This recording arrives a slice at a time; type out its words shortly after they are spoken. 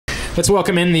Let's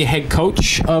welcome in the head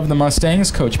coach of the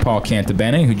Mustangs, Coach Paul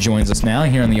Cantabene, who joins us now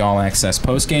here on the All Access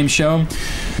Postgame Show.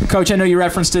 Coach, I know you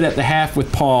referenced it at the half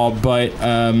with Paul, but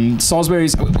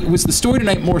was the story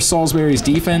tonight more Salisbury's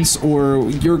defense, or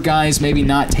your guys maybe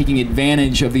not taking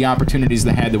advantage of the opportunities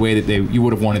they had the way that you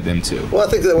would have wanted them to? Well,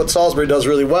 I think that what Salisbury does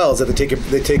really well is that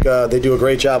they do a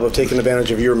great job of taking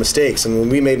advantage of your mistakes. And when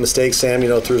we made mistakes, Sam,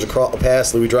 throws a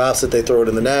pass, Louis drops it, they throw it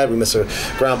in the net. We miss a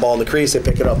ground ball in the crease, they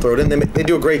pick it up, throw it in. They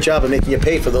do a great job of making you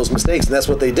pay for those mistakes, and that's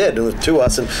what they did to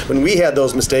us. And when we had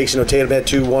those mistakes, Tatum had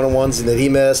 2 one-on-ones that he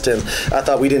missed, and I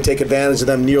thought we didn't take advantage of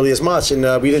them nearly as much, and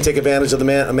we didn't take advantage of the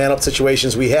man-up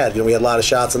situations we had. We had a lot of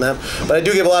shots on them, but I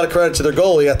do give a lot of credit to their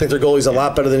goalie. I think their goalie's a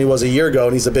lot better than he was a year ago,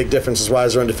 and he's a big difference as why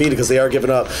they're undefeated, because they are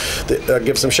giving up,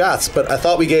 give some shots. But I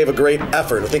thought we gave a great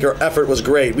effort. I think our effort was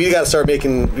great. We got to start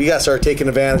taking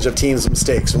advantage of teams'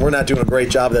 mistakes, and we're not doing a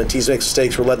great job. That teams make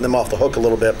mistakes, we're letting them off the hook a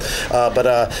little bit.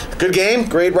 But good game,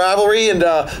 great rivalry, and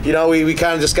we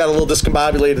kind of just got a little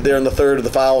discombobulated there in the third of the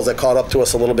fouls that caught up to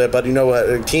us a little bit. But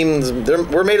teams,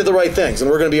 we're made of the right things,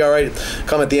 and we're going to be all right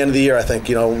come at the end of the year, I think.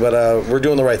 But we're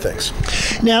doing the right things.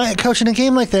 Now, Coach, in a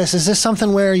game like this, is this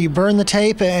something where you burn the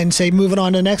tape and say moving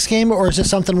on to the next game, or is this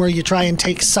something where you try and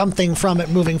take something from it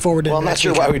moving forward? Well, I'm not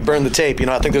sure why we'd burn the tape.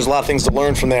 I think there's a lot of things to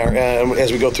learn from there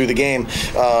as we go through the game.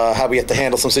 How we have to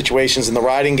handle some situations in the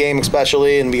riding game,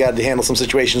 especially, and we got to handle some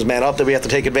situations man up that we have to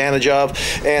take advantage of,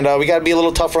 and we got to be a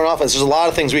little tougher on offense. There's a lot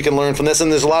of things we can learn from this,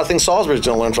 and there's a lot of things Salisbury's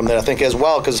going to learn from that, I think, as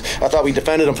well, because I thought we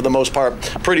defended them for the most part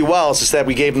pretty well. It's just that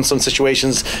we gave them some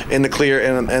situations in the clear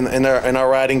in our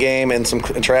riding game and some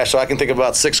trash. So I can think of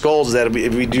about 6 goals that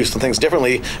if we do some things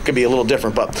differently, it could be a little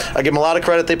different. But I give them a lot of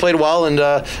credit. They played well, and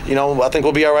I think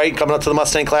we'll be all right coming up to the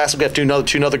Mustang Classic. We have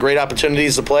two other great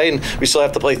opportunities to play, and we still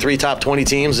have to play 3 top 20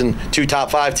 teams and 2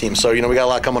 top 5 teams. So we got a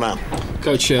lot coming on.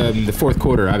 Coach, the fourth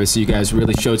quarter, obviously you guys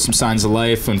really showed some signs of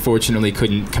life. Unfortunately,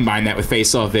 couldn't combine that with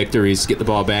face-off victories, get the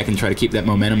ball back and try to keep that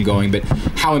momentum going. But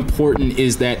how important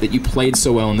is that you played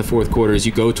so well in the fourth quarter as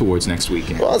you go towards next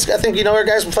weekend? Well, I think our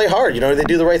guys will play hard. They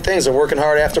do the right things. They're working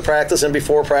hard after practice and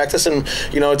before practice, and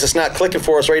it's just not clicking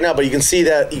for us right now. But you can see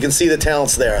that. You can see the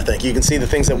talents there. I think you can see the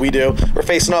things that we do. We're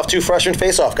facing off 2 freshman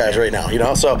face-off guys right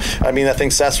now. So I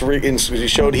think Seth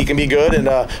showed he can be good, and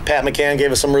Pat McCann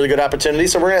gave us some really good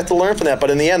opportunities. So we're gonna have to learn from that. But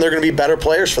in the end, they're going to be better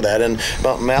players for that. And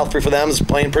Malfrey for them is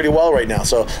playing pretty well right now.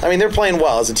 So they're playing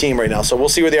well as a team right now. So we'll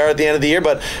see where they are at the end of the year.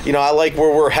 But I like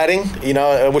where we're heading.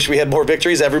 I wish we had more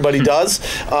victories. Everybody does.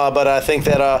 But I think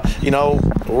that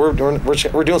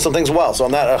we're doing some things well. So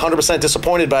I'm not 100%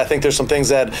 disappointed. But I think there's some things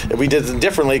that if we did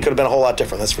differently, it could have been a whole lot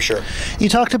different. That's for sure. You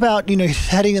talked about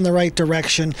heading in the right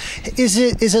direction. Is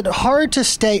it hard to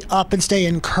stay up and stay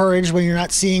encouraged when you're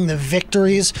not seeing the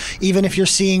victories, even if you're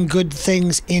seeing good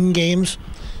things in games?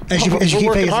 We're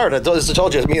working hard. As I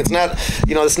told you, it's not.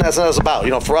 It's not us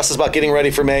about. For us, it's about getting ready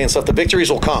for May and stuff. The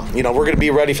victories will come. We're going to be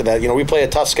ready for that. We play a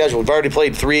tough schedule. We've already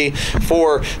played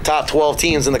 3-4 top 12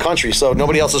 teams in the country, so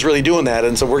nobody else is really doing that.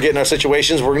 And so we're getting our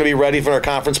situations. We're going to be ready for our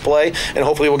conference play, and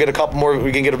hopefully we'll get a couple more.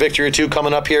 We can get a victory or 2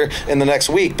 coming up here in the next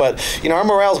week. But our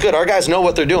morale's good. Our guys know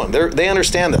what they're doing. They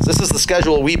understand this. This is the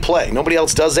schedule we play. Nobody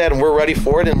else does that, and we're ready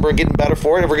for it, and we're getting better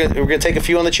for it. And we're going to take a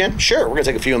few on the chin. Sure, we're going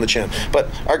to take a few on the chin. But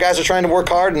our guys are trying to work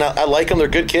hard, and I like them. They're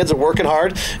good kids. They're working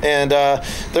hard, and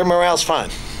their morale's fine.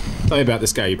 Tell me about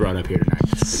this guy you brought up here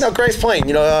tonight. Gray's playing.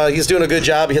 He's doing a good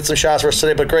job. He hit some shots for us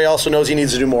today, but Gray also knows he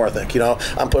needs to do more, I think.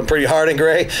 I'm putting pretty hard in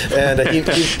Gray, and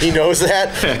he knows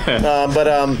that.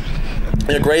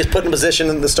 Gray's put in a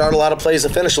position to start a lot of plays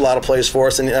and finish a lot of plays for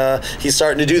us, and he's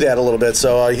starting to do that a little bit.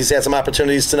 So he's had some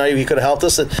opportunities tonight. He could have helped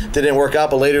us. It didn't work out,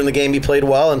 but later in the game he played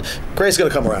well, and Gray's going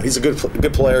to come around. He's a good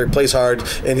player. He plays hard,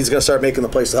 and he's going to start making the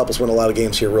plays to help us win a lot of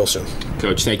games here real soon.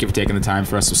 Coach, thank you for taking the time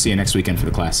for us. We'll see you next weekend for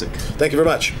the Classic. Thank you very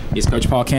much. He's Coach Paul Cantabene.